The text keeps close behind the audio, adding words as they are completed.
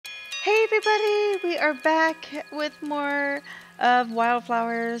Hey everybody, we are back with more of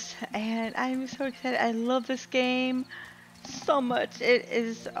Wildflowers and I'm so excited. I love this game so much. It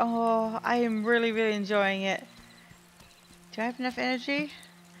is, oh, I am really enjoying it. Do I have enough energy?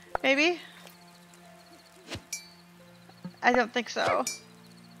 Maybe? I don't think so.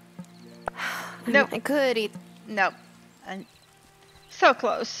 I mean, Nope. I could eat. Nope. I'm so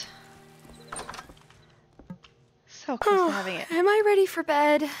close. So close to having it. Am I ready for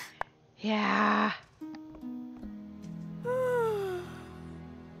bed? Yeah.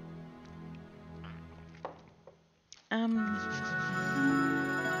 Um...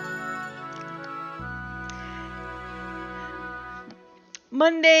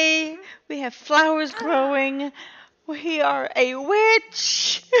 Monday, we have flowers growing. We are a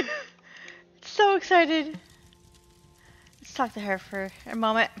witch. So excited. Let's talk to her for a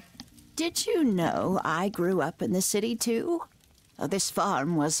moment. Did you know I grew up in the city too? Oh, this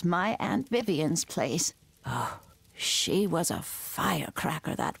farm was my Aunt Vivian's place. Oh, she was a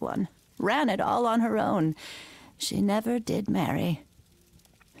firecracker, that one. Ran it all on her own. She never did marry.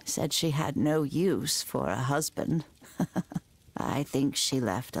 Said she had no use for a husband. I think she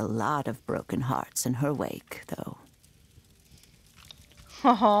left a lot of broken hearts in her wake, though.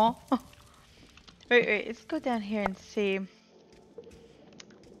 Oh. Wait, let's go down here and see.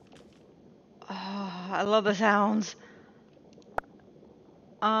 Oh, I love the sounds.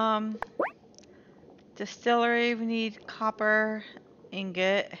 Um, Distillery, we need copper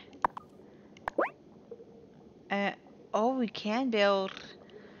ingot. Uh, oh, we can build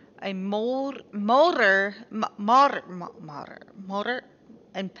a motor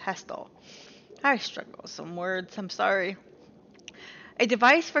and pestle. I struggle with some words, I'm sorry. A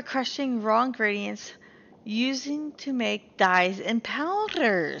device for crushing raw ingredients using to make dyes and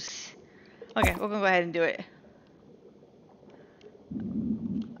powders. Okay, we're gonna go ahead and do it.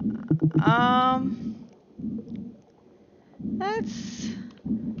 Let's,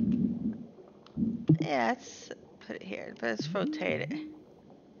 yeah, let's put it here. Let's rotate it.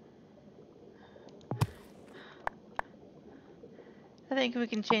 I think we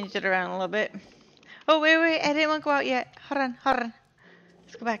can change it around a little bit. Oh, wait, I didn't want to go out yet. Hold on.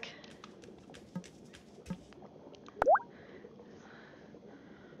 Let's go back.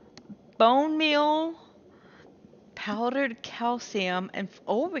 Bone meal, powdered calcium, and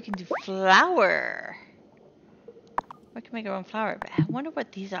oh, we can do flour. We can make our own flour, but I wonder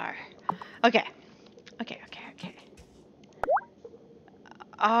what these are. Okay.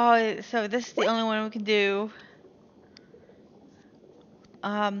 Oh, so this is the only one we can do.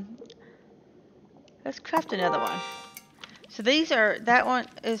 Let's craft another one. So these are, that one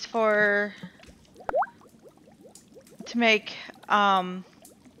is for, to make, our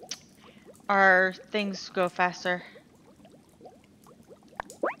things go faster.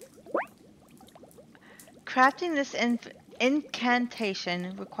 Crafting this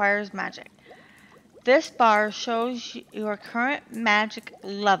incantation requires magic. This bar shows your current magic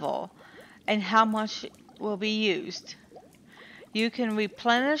level and how much will be used. You can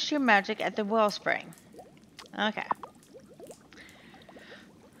replenish your magic at the wellspring. Okay.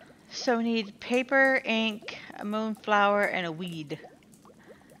 So we need paper, ink, a moonflower, and a weed.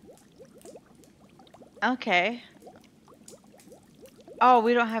 Okay. Oh,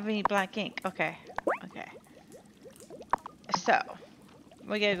 we don't have any black ink. Okay. So,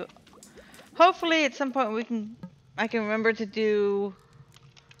 we gotta go. Hopefully at some point I can remember to do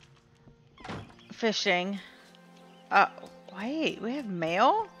fishing. Wait, we have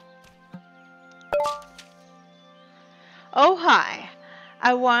mail? Oh, hi.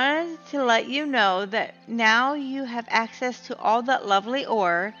 I wanted to let you know that now you have access to all that lovely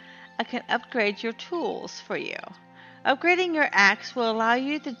ore. I can upgrade your tools for you. Upgrading your axe will allow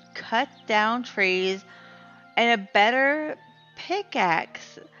you to cut down trees, and a better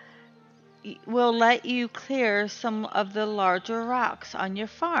pickaxe will let you clear some of the larger rocks on your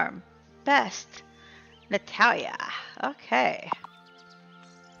farm. Best, Natalia. Okay.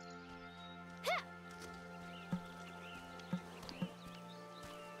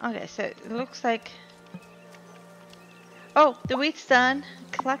 Okay, so it looks like... Oh, the wheat's done.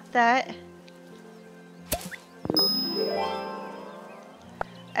 Collect that.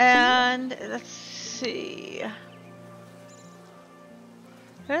 And let's see.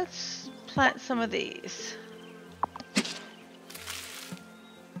 Let's plant some of these.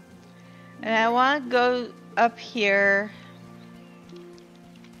 And I want to go up here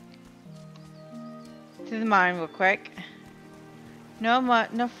to the mine real quick.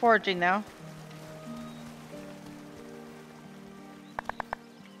 No foraging though.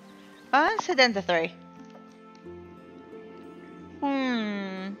 Let's head down to 3.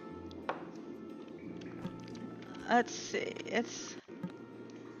 Let's see. It's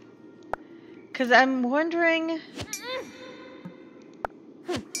because I'm wondering.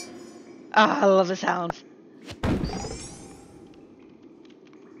 Ah, I love the sounds.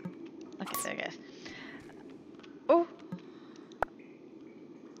 Okay, there it goes. Oh,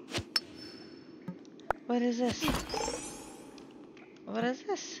 what is this? What is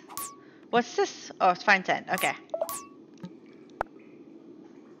this? What's this? Oh, it's fine 10. Okay.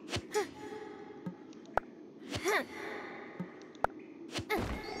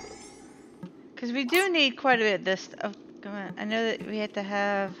 Because we do need quite a bit of this. Oh, come on. I know that we have to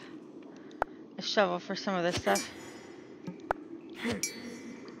have a shovel for some of this stuff.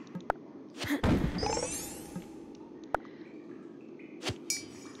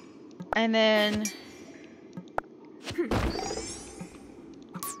 And then... Can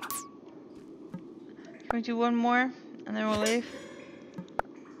we do one more? And then we'll leave?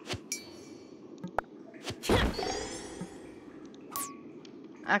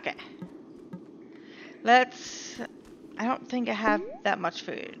 Okay. Let's... I don't think I have that much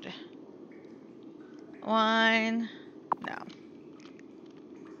food. Wine... No.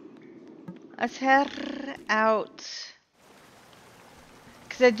 Let's head out.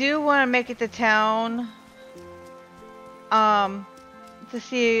 Because I do want to make it to town. To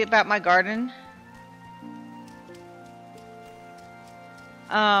see about my garden.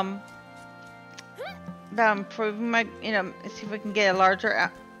 About improving my, see if we can get a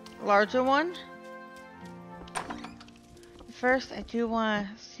larger one. First, I do want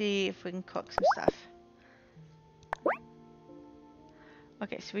to see if we can cook some stuff.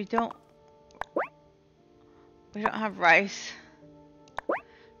 Okay, so we don't have rice.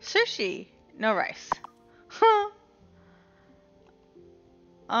 Sushi, no rice. Huh.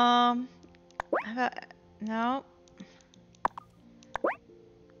 How about, no.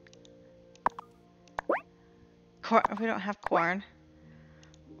 Corn, we don't have corn.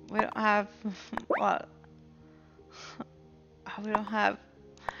 We don't have, what? We don't have,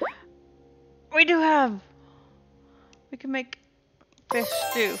 we do have, we can make fish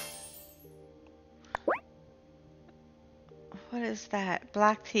stew. What is that?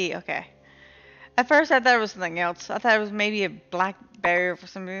 Black tea, okay. At first I thought it was something else. I thought it was maybe a blackberry for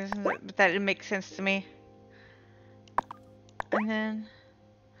some reason, but that didn't make sense to me. And then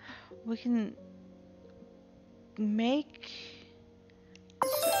we can make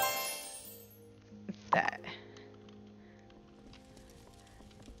that.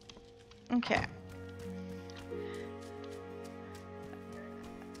 Okay.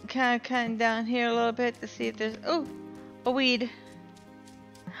 Kind of cutting down here a little bit to see if there's, oh, a weed.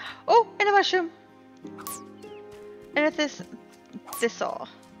 Oh, and a mushroom. And a thistle.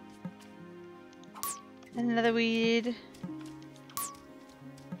 And another weed.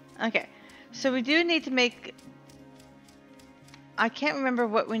 Okay, so we do need to make, I can't remember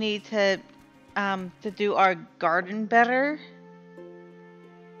what we need to do our garden better.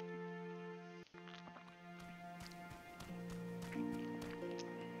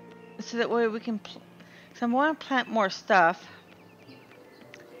 So that way we can, so I want to plant more stuff.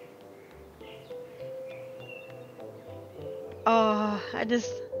 Oh,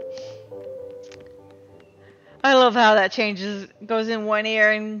 I love how that changes, goes in one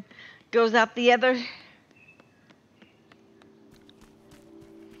ear and goes out the other.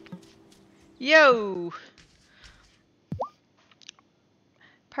 Yo!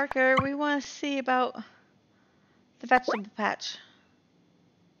 Parker, we want to see about the vegetable patch.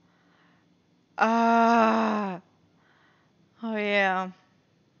 Ah. Oh, yeah.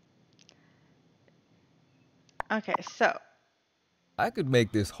 Okay, so. I could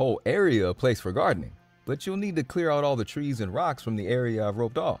make this whole area a place for gardening, but you'll need to clear out all the trees and rocks from the area I've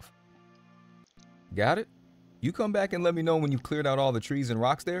roped off. Got it? You come back and let me know when you've cleared out all the trees and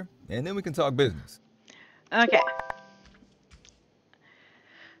rocks there, and then we can talk business. Okay.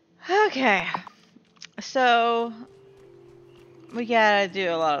 Okay. So, we gotta do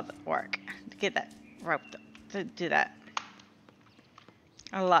a lot of work to get that rope to do that.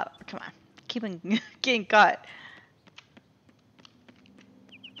 A lot. Come on. Keep on getting caught.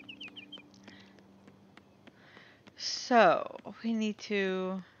 So, we need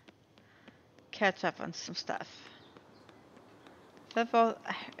to catch up on some stuff. Is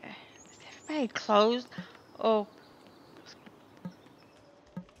everybody closed? Oh.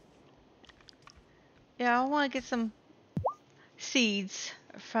 Yeah, I want to get some seeds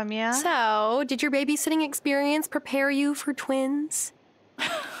from you. So, did your babysitting experience prepare you for twins?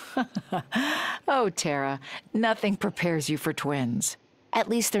 Oh, Tara, nothing prepares you for twins. At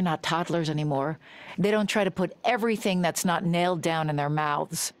least they're not toddlers anymore. They don't try to put everything that's not nailed down in their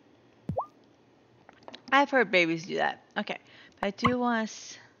mouths. I've heard babies do that. Okay. But I do want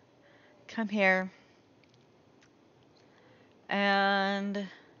to come here and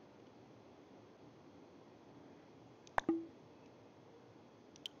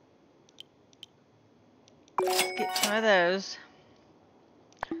let's get some of those.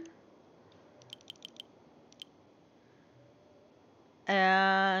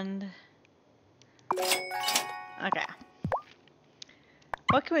 And okay.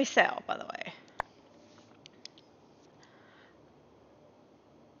 What can we sell, by the way?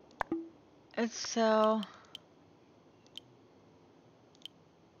 Let's sell.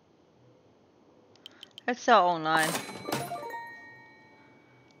 Let's sell online.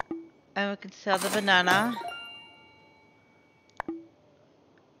 And we can sell the banana.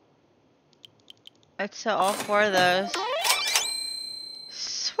 Let's sell all 4 of those.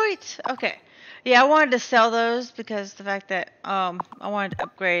 Sweet. Okay. Yeah, I wanted to sell those because the fact that I wanted to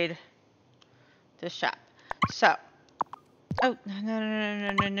upgrade the shop. So, oh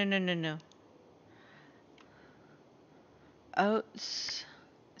no. Oats,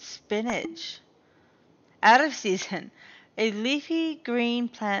 spinach. Out of season. A leafy green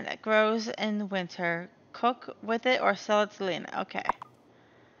plant that grows in the winter. Cook with it or sell it to Lena. Okay.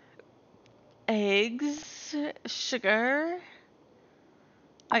 Eggs, sugar.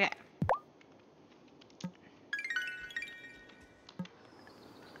 Okay.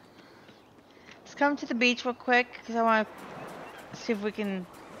 Let's come to the beach real quick because I want to see if we can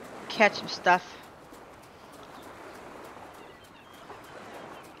catch some stuff.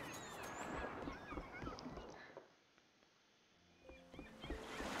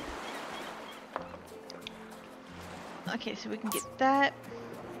 Okay, so we can get that.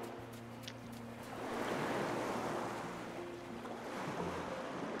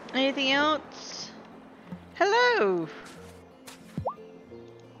 Anything else? Hello!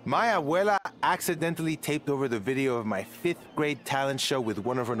 My abuela accidentally taped over the video of my 5th grade talent show with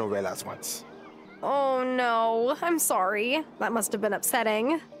one of her novelas once. Oh no, I'm sorry. That must have been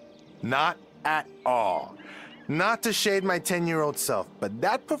upsetting. Not at all. Not to shade my 10-year-old self, but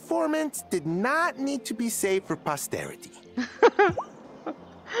that performance did not need to be saved for posterity.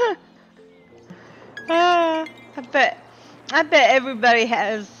 I bet everybody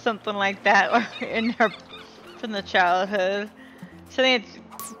has something like that in their from the childhood. Something that's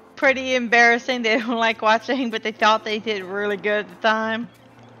pretty embarrassing they don't like watching, but they thought they did really good at the time.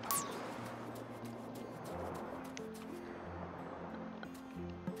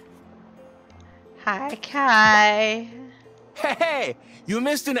 Hi, Kai. Hey, you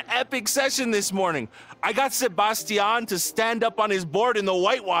missed an epic session this morning. I got Sebastian to stand up on his board in the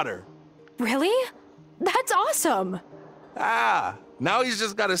whitewater. Really? That's awesome. Ah, now he's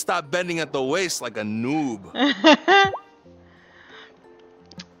just got to stop bending at the waist like a noob.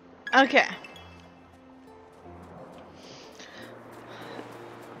 Okay.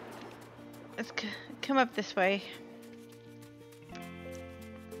 Let's come up this way.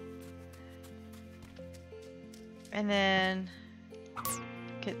 And then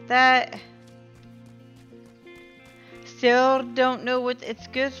get that. Still don't know what it's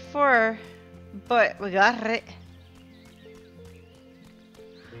good for, but we got it.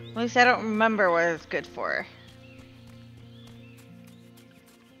 At least I don't remember what it's good for.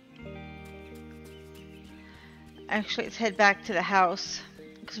 Actually, let's head back to the house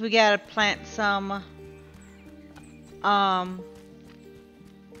because we gotta plant some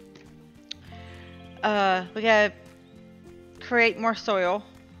we gotta create more soil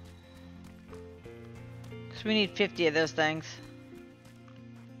because we need 50 of those things.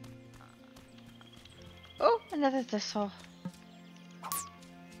 Oh, another thistle.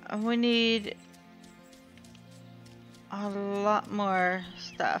 And we need a lot more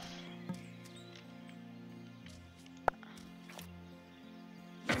stuff.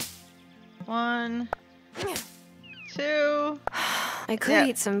 One, two. I could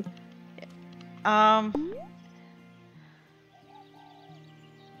eat some.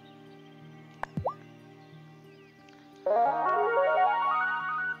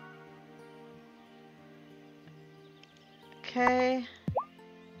 Okay.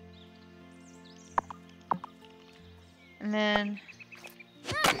 And then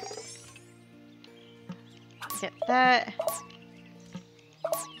get that.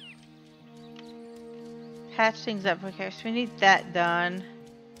 Patch things up. Okay, so we need that done.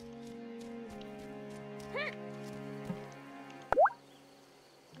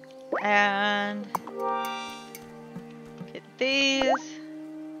 And get these.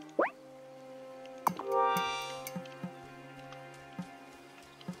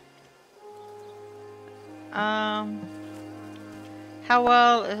 How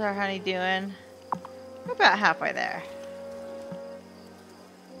well is our honey doing? We're about halfway there.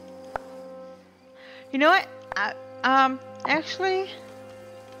 You know what? Actually,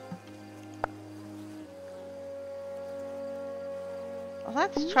 well,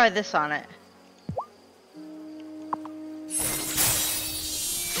 let's try this on it.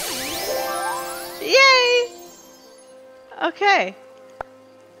 Yay! Okay.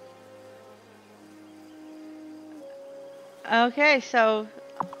 Okay, so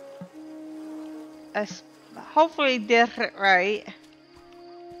hopefully did it right.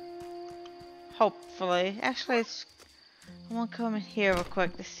 Hopefully. Actually, I want to come in here real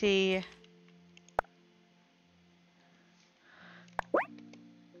quick to see.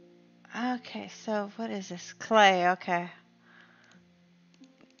 Okay, so what is this? Clay, okay.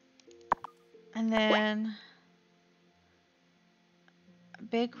 And then a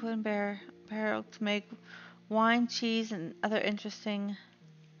big wooden barrel to make wine, cheese, and other interesting.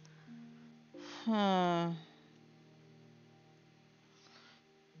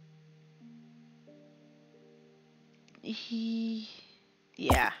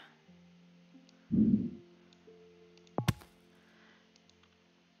 Yeah.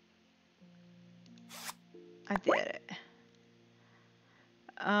 I did it.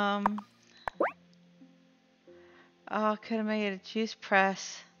 Oh, I could have made it a juice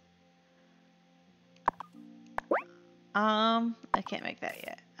press. I can't make that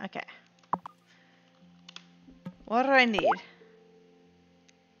yet. Okay. What do I need?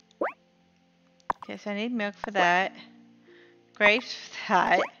 Okay, so I need milk for that. Grapes for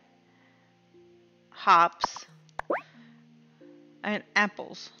that. Hops. And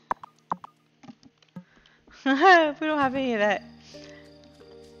apples. We don't have any of that.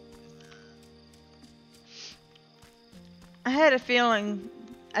 I had a feeling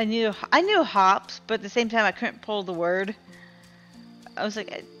I knew hops, but at the same time I couldn't pull the word. I was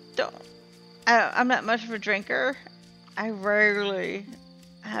like, I'm not much of a drinker. I rarely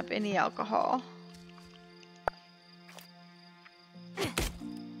have any alcohol.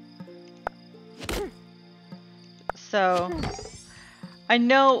 So I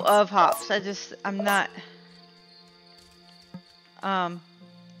know of hops. I'm not. I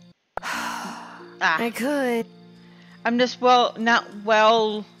could. I'm just not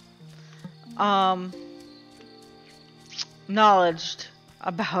well knowledged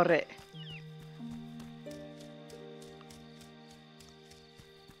about it.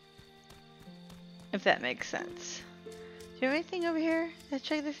 If that makes sense. Do you have anything over here? Did I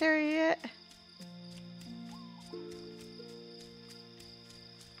check this area yet?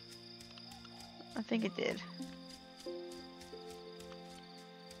 I think it did.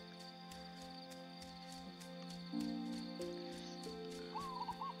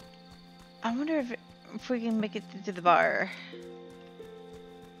 I wonder if we can make it to the bar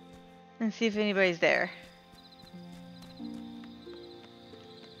and see if anybody's there.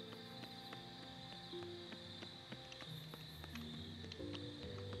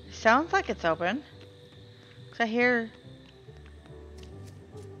 Sounds like it's open. 'Cause I hear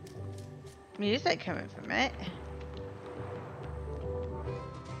music coming from it.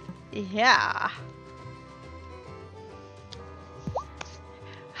 Yeah.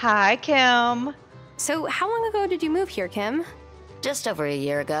 Hi, Kim. So, how long ago did you move here, Kim? Just over a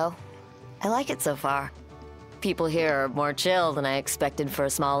year ago. I like it so far. People here are more chill than I expected for a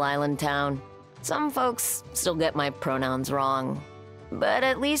small island town. Some folks still get my pronouns wrong. But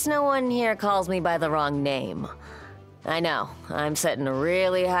at least no one here calls me by the wrong name. I know, I'm setting a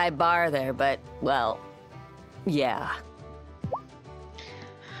really high bar there, but, well, yeah.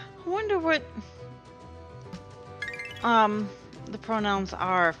 I wonder what the pronouns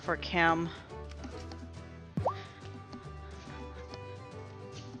are for Kim.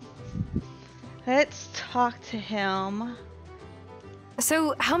 Let's talk to him.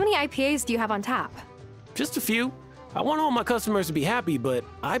 So, how many IPAs do you have on tap? Just a few. I want all my customers to be happy, but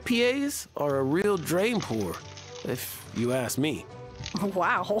IPAs are a real drain pour, if you ask me.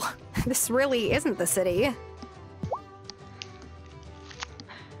 Wow, this really isn't the city.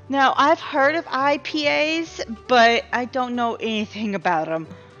 Now, I've heard of IPAs, but I don't know anything about them.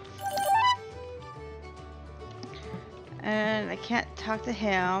 And I can't talk to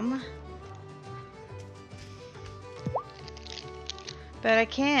him. But I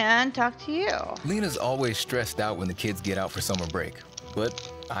can talk to you. Lena's always stressed out when the kids get out for summer break.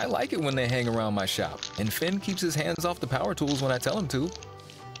 But I like it when they hang around my shop. And Finn keeps his hands off the power tools when I tell him to.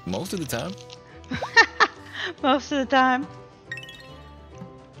 Most of the time. Most of the time.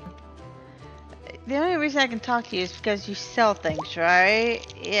 The only reason I can talk to you is because you sell things, right?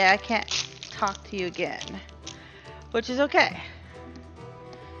 Yeah, I can't talk to you again. Which is okay.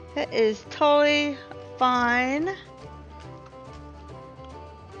 That is totally fine.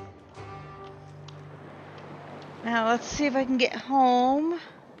 Now let's see if I can get home.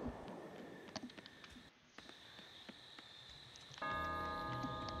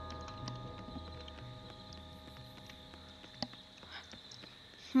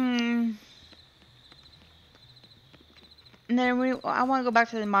 And then I want to go back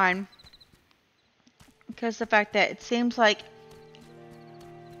to the mine. Because the fact that it seems like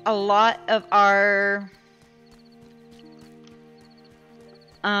a lot of our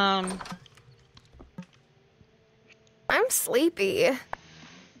I'm sleepy.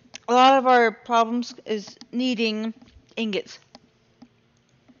 a lot of our problems is needing ingots.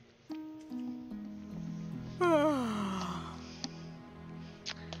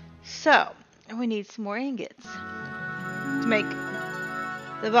 So, we need some more ingots to make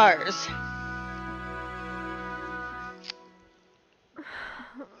the bars.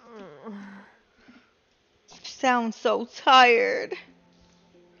 Sound so tired.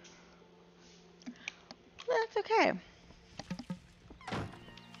 That's okay.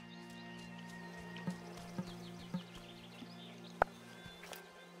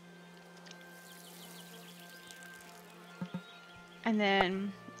 And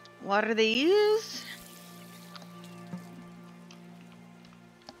then, what are these?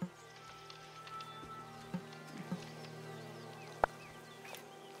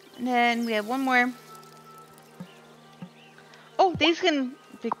 And then we have one more. Oh, these can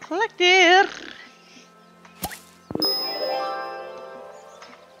be collected.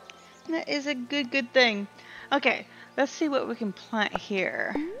 That is a good thing. Okay, let's see what we can plant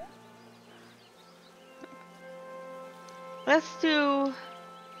here. Let's do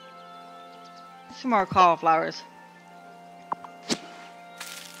some more cauliflowers.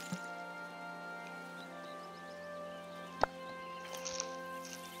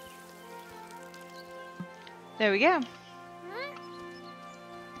 There we go.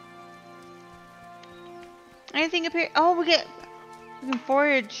 Anything up here? Oh, we can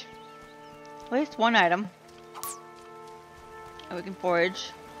forage at least one item. And we can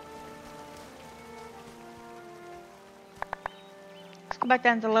forage. Let's go back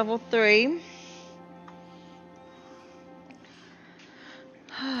down to level 3.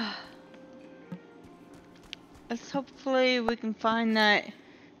 Let's hopefully we can find that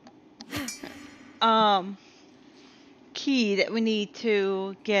key that we need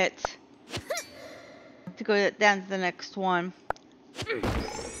to get to go down to the next one.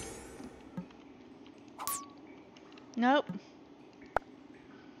 Nope.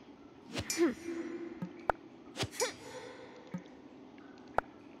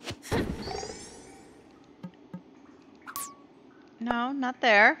 No, not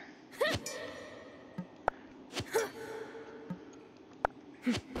there.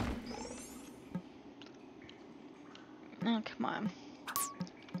 Oh, come on.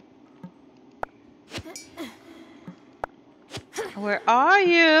 Where are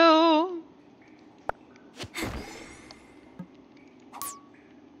you?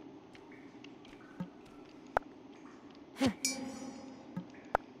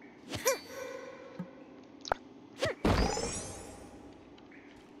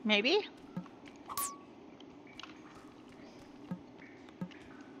 Maybe?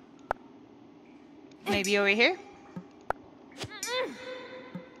 Maybe over here?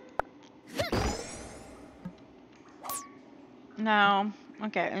 No.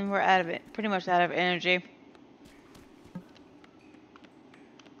 Okay, and we're out of it. Pretty much out of energy.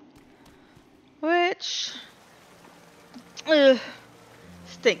 Which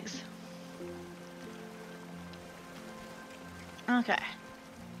stinks. Okay.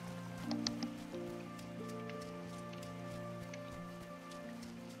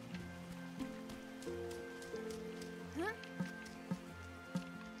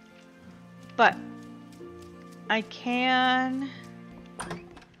 But I can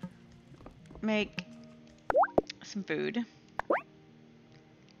make some food.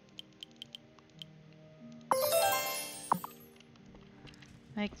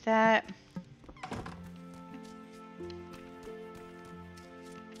 Like that.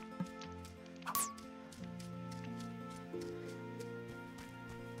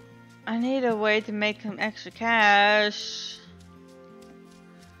 I need a way to make some extra cash.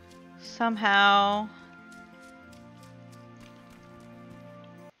 Somehow.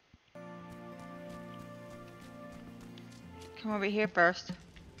 Come over here first.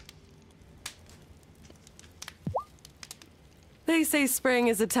 They say spring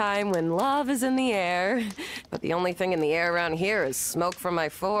is a time when love is in the air, but the only thing in the air around here is smoke from my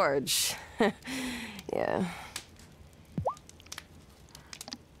forge. Yeah.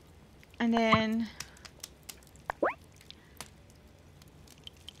 And then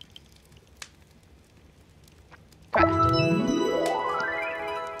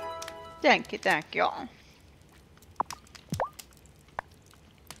Thank you, thank you.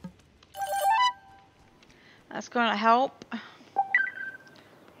 That's gonna help.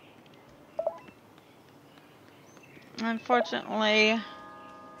 Unfortunately,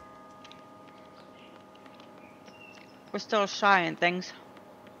 we're still shy in things.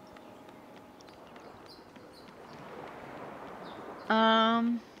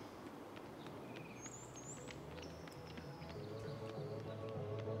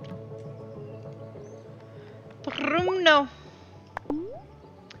 No.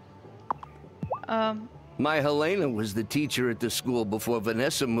 My Helena was the teacher at the school before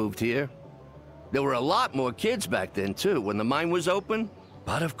Vanessa moved here. There were a lot more kids back then, too, when the mine was open.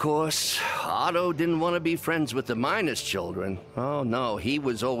 But of course, Otto didn't want to be friends with the miners' children. Oh no, he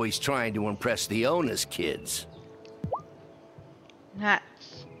was always trying to impress the owner's kids.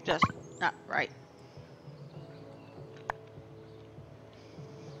 That's just not right.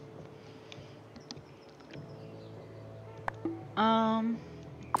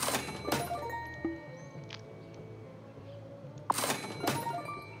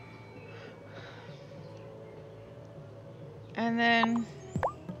 And then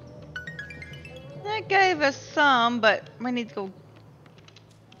that gave us some, but we need to go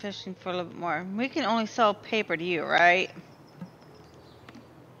fishing for a little bit more. We can only sell paper to you, right?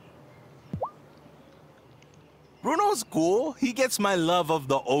 Bruno's cool. He gets my love of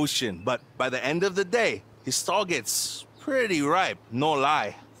the ocean, but by the end of the day, his stall gets pretty ripe, no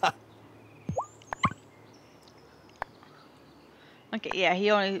lie. Okay, yeah, he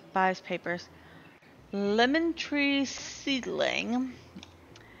only buys papers. Lemon tree seedling.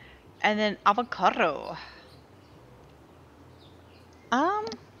 And then avocado. That's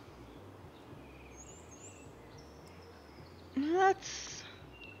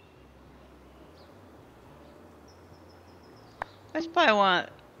probably one.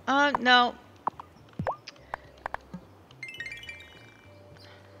 No.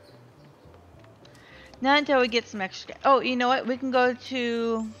 Not until we get some extra. Oh, you know what? We can go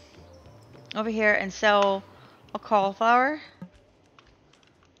to over here and sell a cauliflower.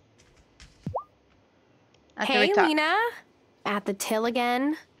 After we Hey, talk. Lena. At the till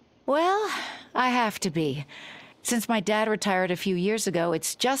again? Well, I have to be. Since my dad retired a few years ago,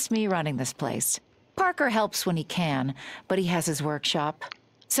 it's just me running this place. Parker helps when he can, but he has his workshop.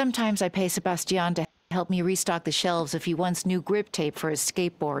 Sometimes I pay Sebastian to help me restock the shelves if he wants new grip tape for his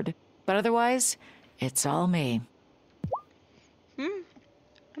skateboard. But otherwise, it's all me. I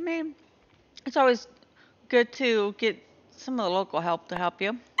mean, it's always good to get some of the local help to help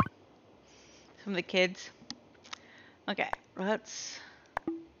you. Some of the kids. Okay, let's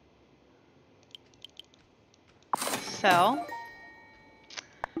sell.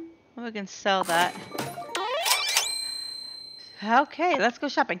 We can sell that. Okay, let's go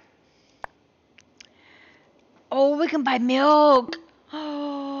shopping. Oh, we can buy milk.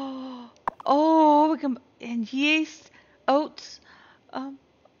 Oh, we can, and yeast, oats.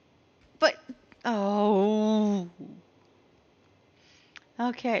 But oh.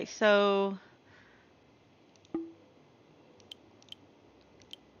 Okay, so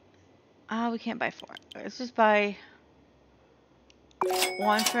we can't buy 4. Let's just buy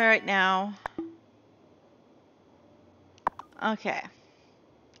 1 for right now. Okay.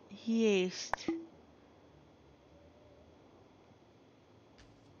 Yeast.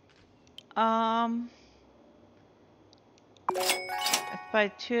 Let's buy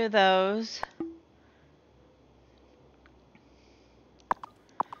 2 of those.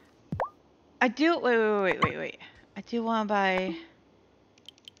 I do, wait. I do want to buy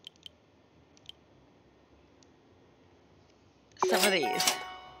some of these.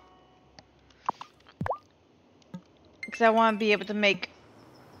 Because I want to be able to make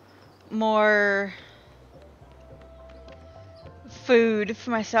more food for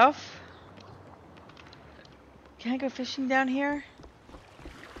myself. Can I go fishing down here?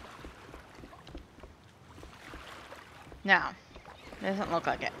 No. Doesn't look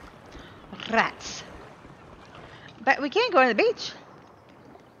like it. Rats. But we can't go to the beach.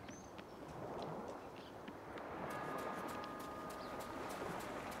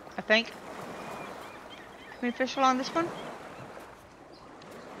 I think. Can we fish along this one?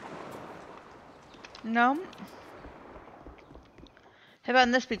 No. How about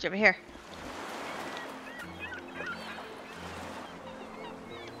on this beach over here?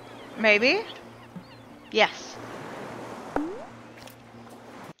 Maybe? Yes.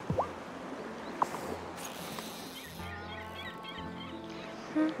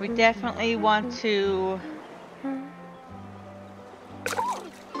 We definitely want to...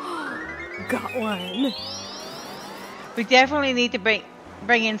 Got one. We definitely need to bring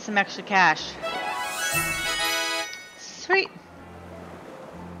bring in some extra cash. Sweet.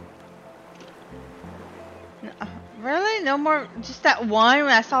 Really? No more? Just that one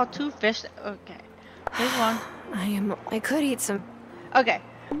when I saw 2 fish? Okay. Here's one. I could eat some. Okay.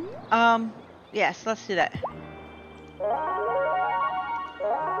 Yes, let's do that.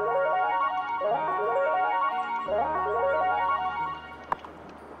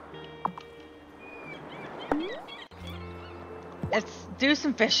 Let's do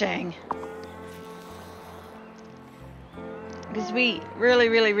some fishing. Because we really,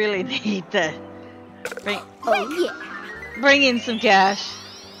 really, really need to bring in some cash.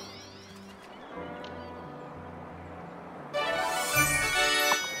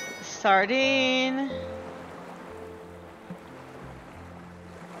 Sardine.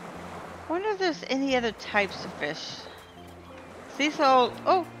 I wonder if there's any other types of fish. Sea salt.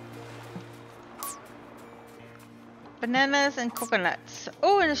 Oh! Bananas and coconuts.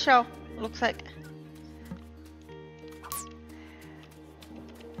 Oh, and a shell. Looks like.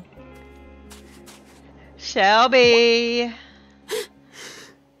 Shelby.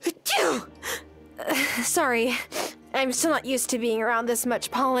 Sorry. I'm still not used to being around this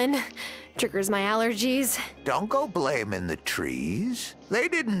much pollen. Triggers my allergies. Don't go blaming the trees. They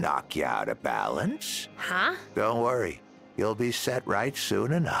didn't knock you out of balance. Huh? Don't worry. You'll be set right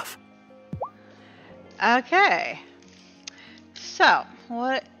soon enough. Okay. So,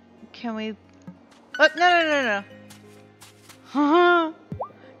 what can we... Oh, no.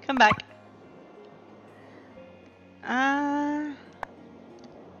 Come back.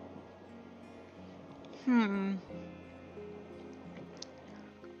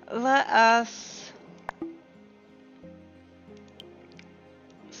 Let us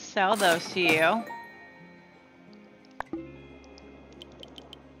sell those to you.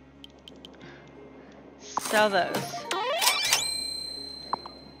 Sell those.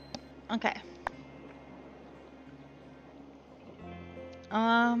 Okay.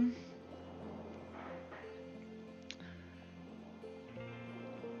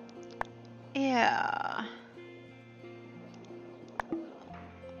 Yeah.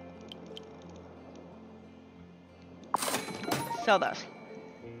 Sell those.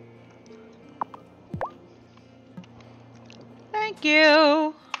 Thank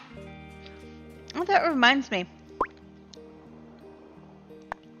you. Oh, that reminds me.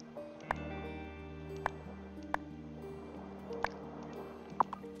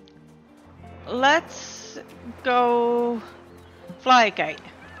 Let's go fly a kite.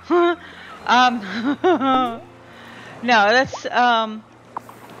 No, let's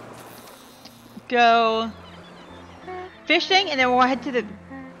go fishing, and then we'll head to the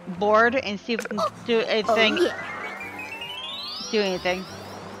board and see if we can do anything. Do anything.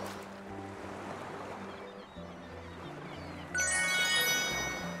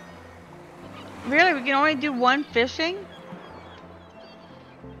 Really, we can only do one fishing?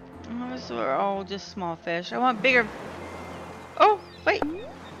 Those are all just small fish. I want bigger. Oh, wait.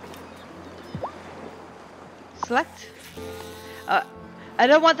 Select. I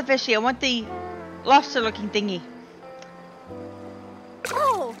don't want the fishy. I want the lobster-looking thingy.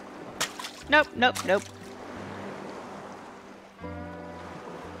 Oh. Nope.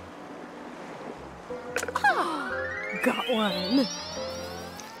 Got one.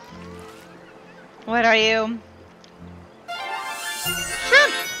 What are you?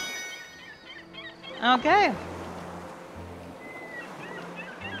 Shrimp. Okay.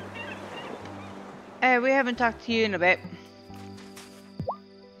 Hey, we haven't talked to you in a bit.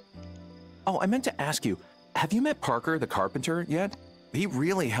 Oh, I meant to ask you, have you met Parker, the carpenter, yet? He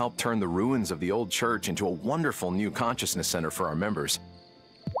really helped turn the ruins of the old church into a wonderful new consciousness center for our members.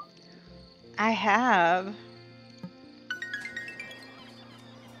 I have.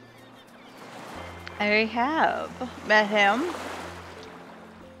 Met him.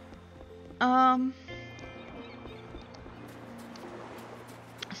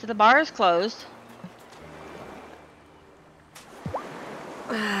 So the bar is closed.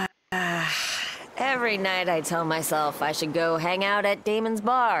 Every night I tell myself I should go hang out at Damon's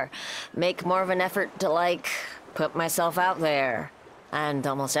bar. Make more of an effort to, like, put myself out there. And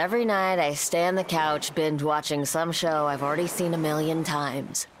almost every night I stay on the couch binge watching some show I've already seen 1,000,000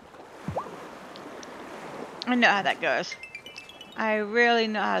 times. I know how that goes. I really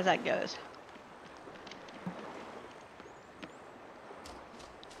know how that goes.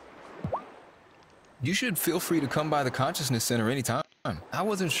 You should feel free to come by the Consciousness Center anytime. I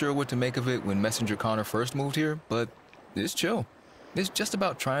wasn't sure what to make of it when Messenger Connor first moved here, but it's chill. It's just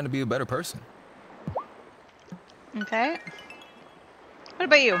about trying to be a better person. Okay. What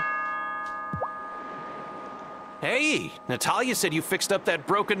about you? Hey, Natalia said you fixed up that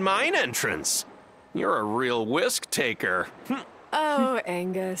broken mine entrance. You're a real whisk taker. Oh,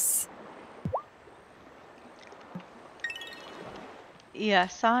 Angus.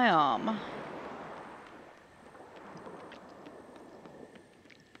 Yes, I am.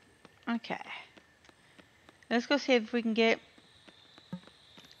 Okay. Let's go see if we can get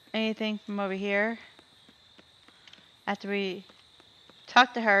anything from over here. After we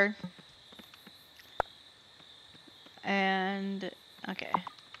talk to her. And, okay.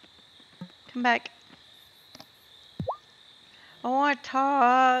 Come back. I want to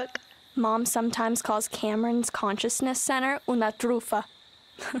talk. Mom sometimes calls Cameron's consciousness center una trufa.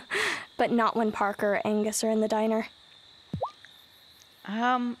 But not when Parker or Angus are in the diner.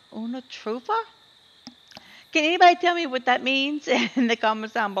 Una trufa? Can anybody tell me what that means in the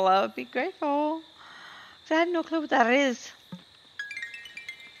comments down below? I'd be grateful. 'Cause I have no clue what that is.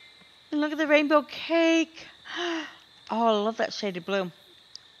 And look at the rainbow cake. Oh, I love that shade of blue.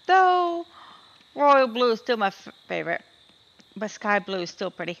 Though, royal blue is still my favorite. But sky blue is still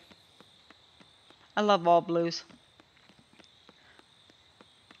pretty. I love all blues.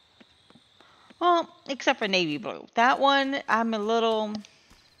 Well, except for navy blue. That one, I'm a little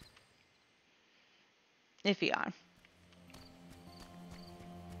iffy on.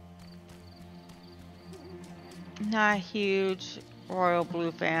 Not a huge royal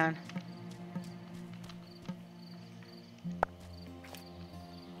blue fan.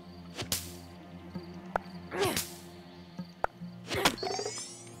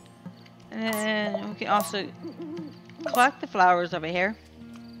 And then we can also collect the flowers over here.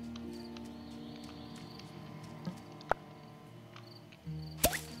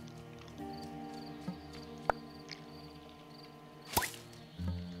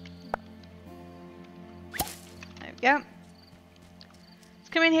 There we go. Let's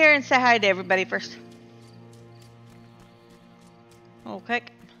come in here and say hi to everybody first. Okay.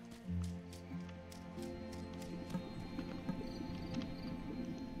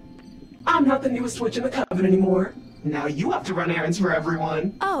 I'm not the newest witch in the coven anymore. Now you have to run errands for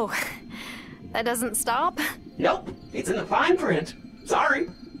everyone. Oh, that doesn't stop? Nope, it's in the fine print. Sorry.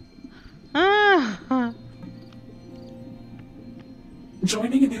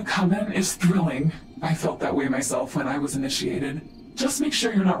 Joining a new coven is thrilling. I felt that way myself when I was initiated. Just make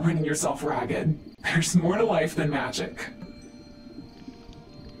sure you're not running yourself ragged. There's more to life than magic.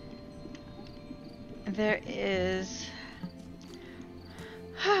 There is...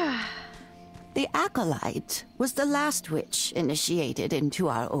 The Acolyte was the last witch initiated into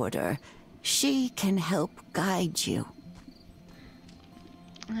our order. She can help guide you.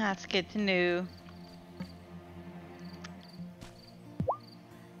 That's good to know.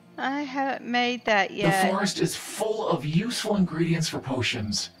 I haven't made that yet. The forest is full of useful ingredients for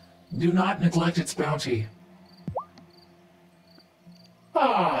potions. Do not neglect its bounty.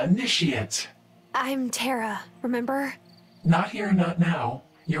 Ah, initiate. I'm Tara, remember? Not here, not now.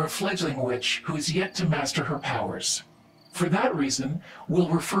 You're a fledgling witch who is yet to master her powers. For that reason, we'll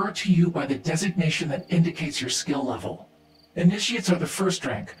refer to you by the designation that indicates your skill level. Initiates are the first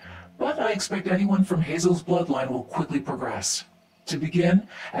rank, but I expect anyone from Hazel's bloodline will quickly progress. To begin,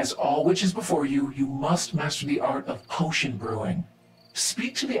 as all witches before you, you must master the art of potion brewing.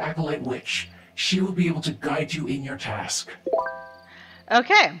 Speak to the Acolyte Witch. She will be able to guide you in your task.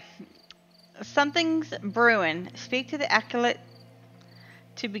 Okay. Something's brewing. Speak to the Acolyte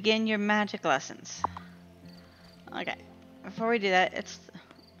to begin your magic lessons. Okay. Before we do that, let's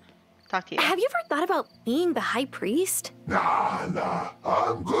talk to you. Have you ever thought about being the high priest? Nah.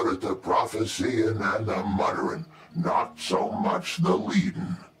 I'm good at the prophesying and the muttering. Not so much the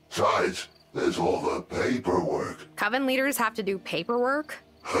leading. Besides, there's all the paperwork. Coven leaders have to do paperwork?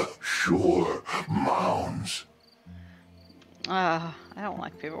 Sure, mounds. I don't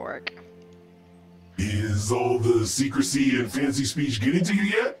like paperwork. Is all the secrecy and fancy speech getting to you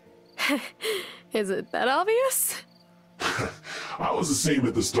yet? Is it that obvious? I was the same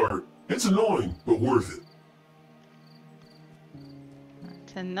at the start. It's annoying, but worth it.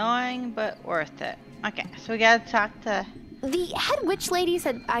 It's annoying, but worth it. Okay, so we gotta talk to... The head witch lady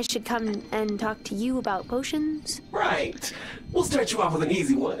said I should come and talk to you about potions. Right. We'll start you off with an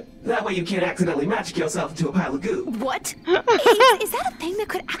easy one. That way you can't accidentally magic yourself into a pile of goo. What? Is that a thing that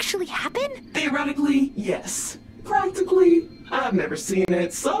could actually happen? Theoretically, yes. Practically, I've never seen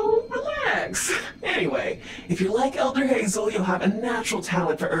it, so relax. Anyway, if you're like Elder Hazel, you'll have a natural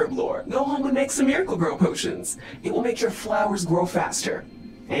talent for herb lore. Go home and make some miracle grow potions. It will make your flowers grow faster.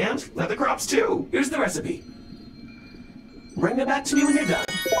 And other crops too. Here's the recipe. Bring it back to me when you're done.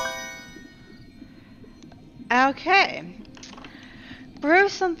 Okay. Brew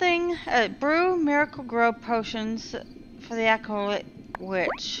something. Brew Miracle Grow potions for the Acolyte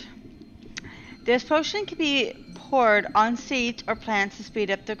Witch. This potion can be poured on seeds or plants to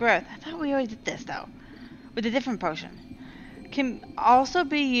speed up their growth. I thought we already did this though, with a different potion. Can also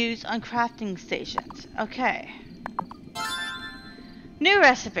be used on crafting stations. Okay. New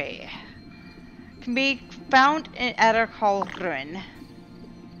recipe. Can be found in Eder Cauldron.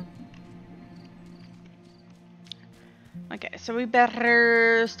 Okay, so we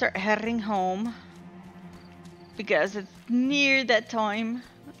better start heading home because it's near that time.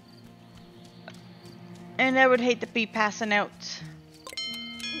 And I would hate to be passing out.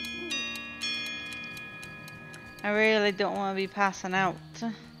 I really don't want to be passing out.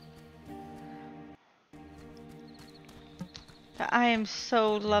 But I am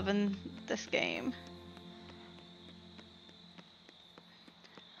so loving this game.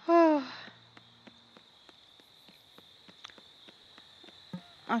 Oh.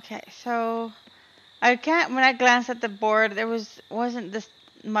 Okay, so I can't. When I glanced at the board, there wasn't this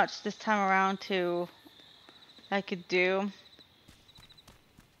much this time around to I could do.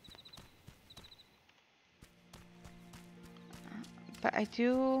 But I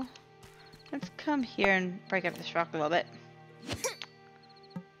do. Let's come here and break up this rock a little bit.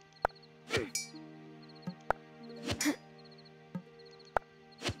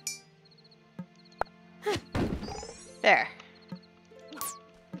 There.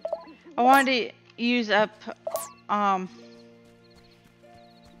 I wanted to use up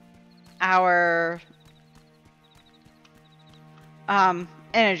our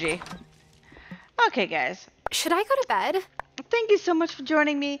energy. Okay, guys. Should I go to bed? Thank you so much for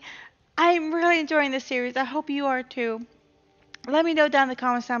joining me. I'm really enjoying this series. I hope you are too. Let me know down in the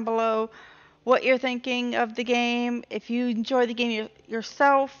comments down below what you're thinking of the game. If you enjoy the game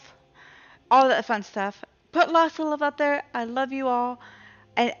yourself, all that fun stuff. Put lots of love out there. I love you all.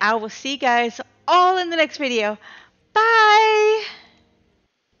 And I will see you guys all in the next video.